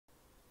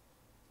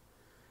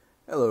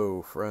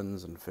Hello,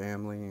 friends and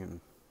family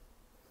and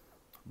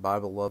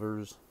Bible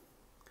lovers.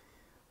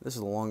 This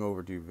is a long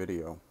overdue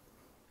video.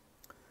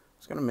 I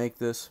was going to make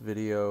this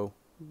video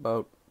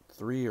about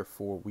 3 or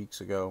 4 weeks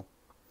ago,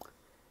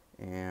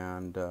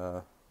 and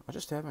I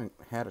just haven't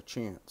had a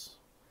chance.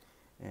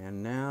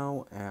 And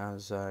now,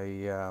 as I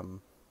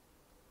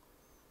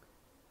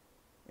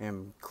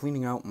am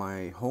cleaning out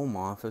my home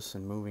office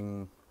and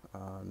moving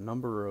a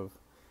number of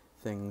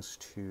things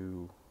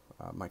to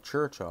my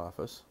church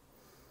office,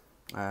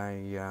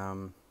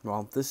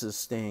 well, this is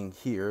staying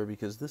here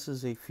because this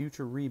is a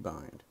future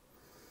rebind.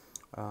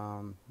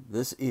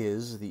 This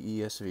is the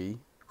ESV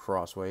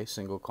Crossway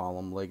Single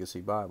Column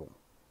Legacy Bible.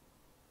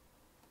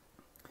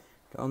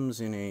 Comes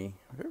in a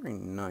very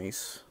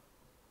nice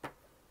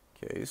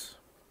case.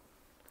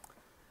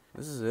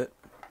 This is it.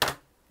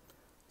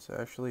 It's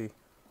actually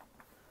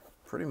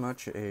pretty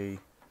much a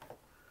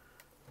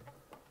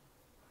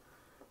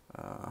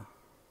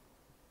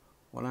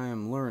what I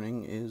am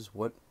learning is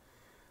what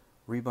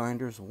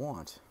rebinders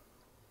want.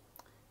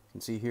 You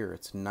can see here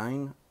it's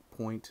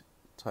 9-point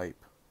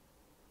type,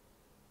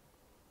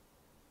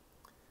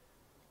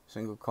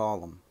 single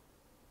column,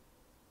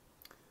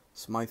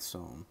 Smythe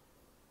sewn,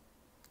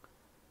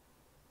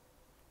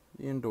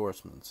 the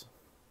endorsements.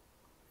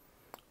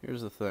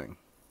 Here's the thing.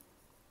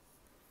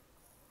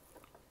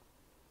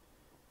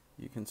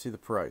 You can see the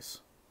price.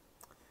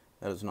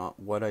 That is not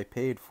what I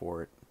paid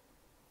for it.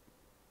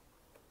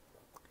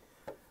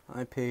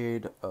 I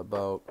paid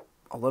about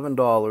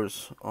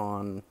 $11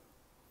 on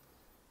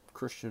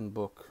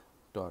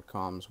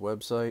christianbook.com's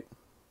website.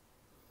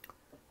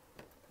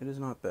 It is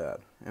not bad.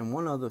 And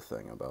one other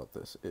thing about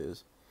this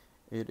is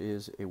it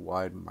is a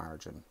wide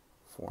margin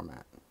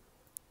format.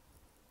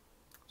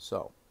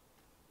 So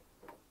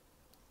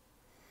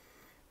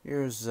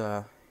here's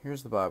the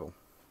Bible.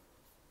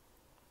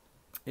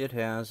 It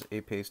has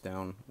a paste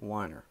down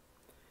liner.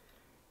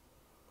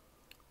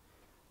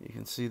 You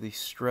can see the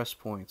stress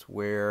points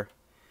where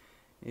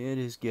it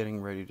is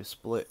getting ready to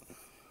split.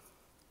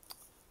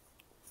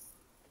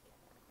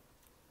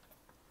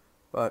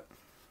 But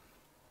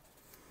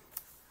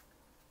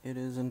it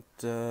isn't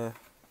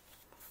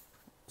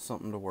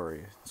something to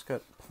worry. It's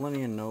got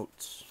plenty of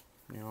notes,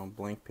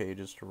 blank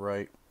pages to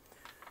write,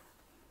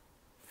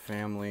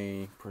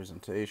 family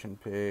presentation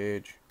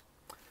page.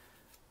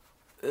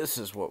 This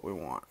is what we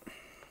want.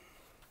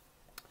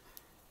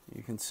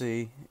 You can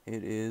see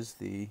it is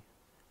the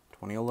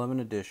 2011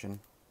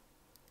 edition.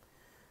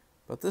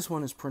 But this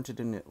one is printed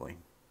in Italy.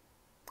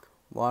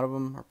 A lot of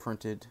them are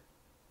printed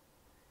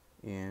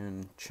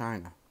in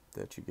China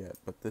that you get.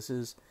 But this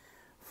is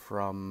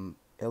from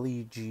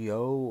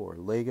LEGO or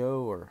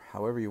Lego or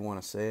however you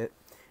want to say it.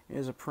 It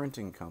is a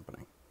printing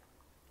company.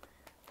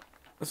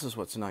 This is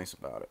what's nice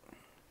about it.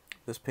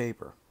 This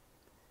paper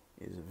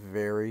is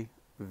very,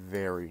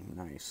 very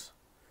nice.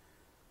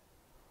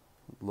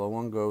 Low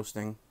on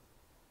ghosting.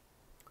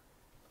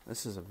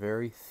 This is a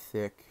very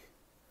thick,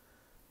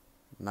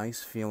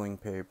 nice feeling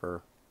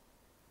paper.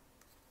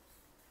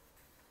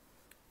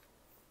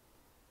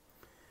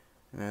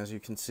 And as you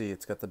can see,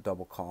 it's got the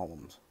double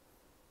columns.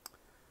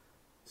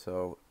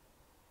 So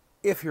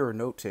if you're a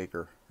note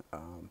taker,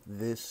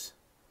 this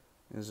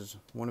is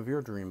one of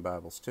your dream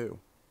Bibles too.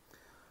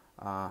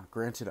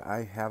 Granted,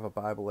 I have a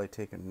Bible I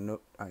take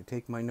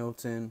my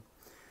notes in.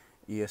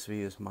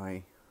 ESV is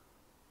my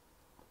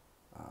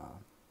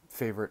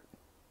favorite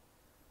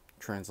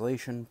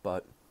translation,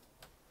 but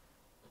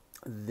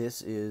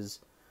this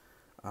is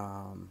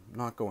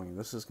not going.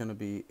 This is going to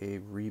be a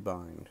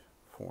rebind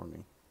for me.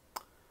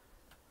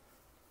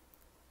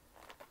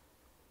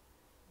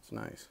 It's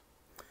nice.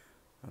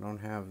 I don't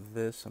have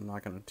this. I'm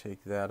not going to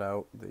take that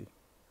out, the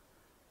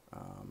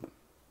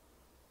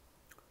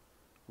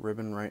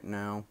ribbon right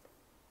now.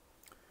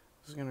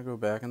 This is going to go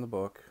back in the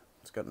book.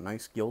 It's got a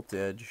nice gilt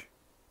edge,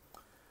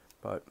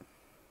 but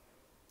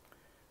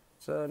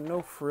it's a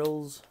no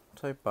frills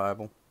type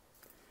Bible.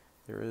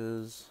 There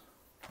is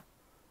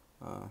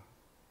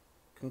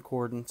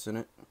concordance in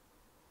it,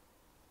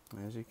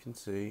 as you can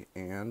see,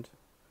 and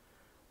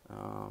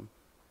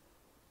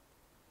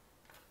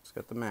it's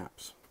got the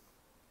maps,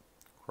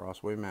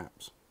 Crossway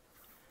maps.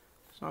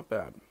 It's not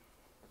bad.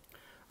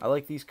 I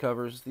like these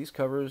covers. These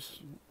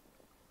covers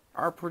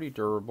are pretty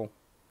durable.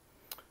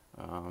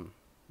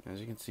 As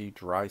you can see,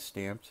 dry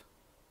stamped.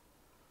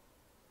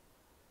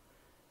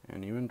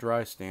 And even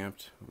dry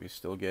stamped, we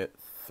still get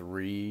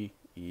 3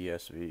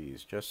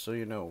 ESVs, just so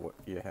you know what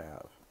you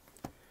have.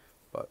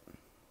 But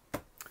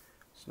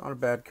it's not a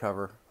bad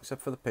cover,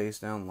 except for the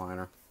paste down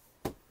liner.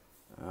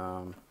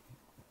 I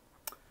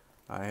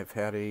have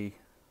had a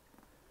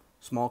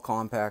small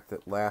compact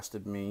that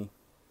lasted me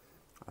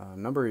a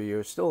number of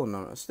years, still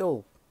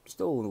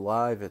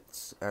alive.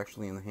 It's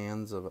actually in the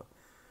hands of a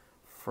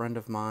friend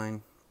of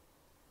mine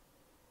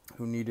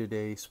who needed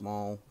a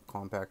small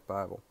compact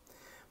Bible.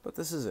 But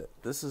this is it.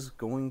 This is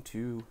going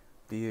to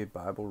be a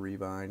Bible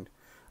rebind.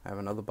 I have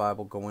another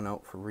Bible going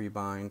out for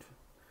rebind.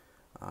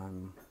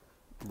 I'm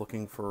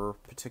looking for a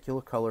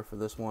particular color for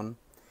this one,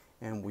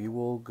 and we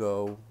will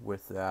go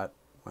with that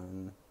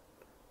when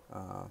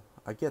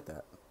I get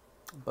that.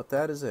 But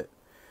that is it.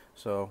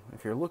 So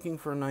if you're looking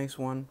for a nice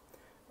one,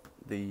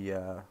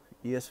 the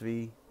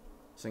ESV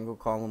Single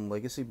Column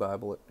Legacy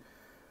Bible at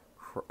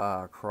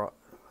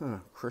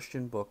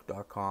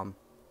christianbook.com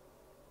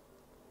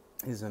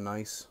is a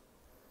nice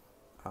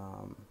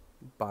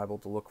Bible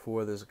to look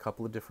for. There's a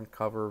couple of different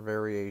cover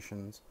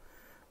variations,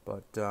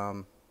 but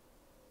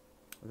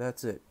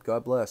that's it.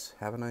 God bless.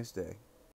 Have a nice day.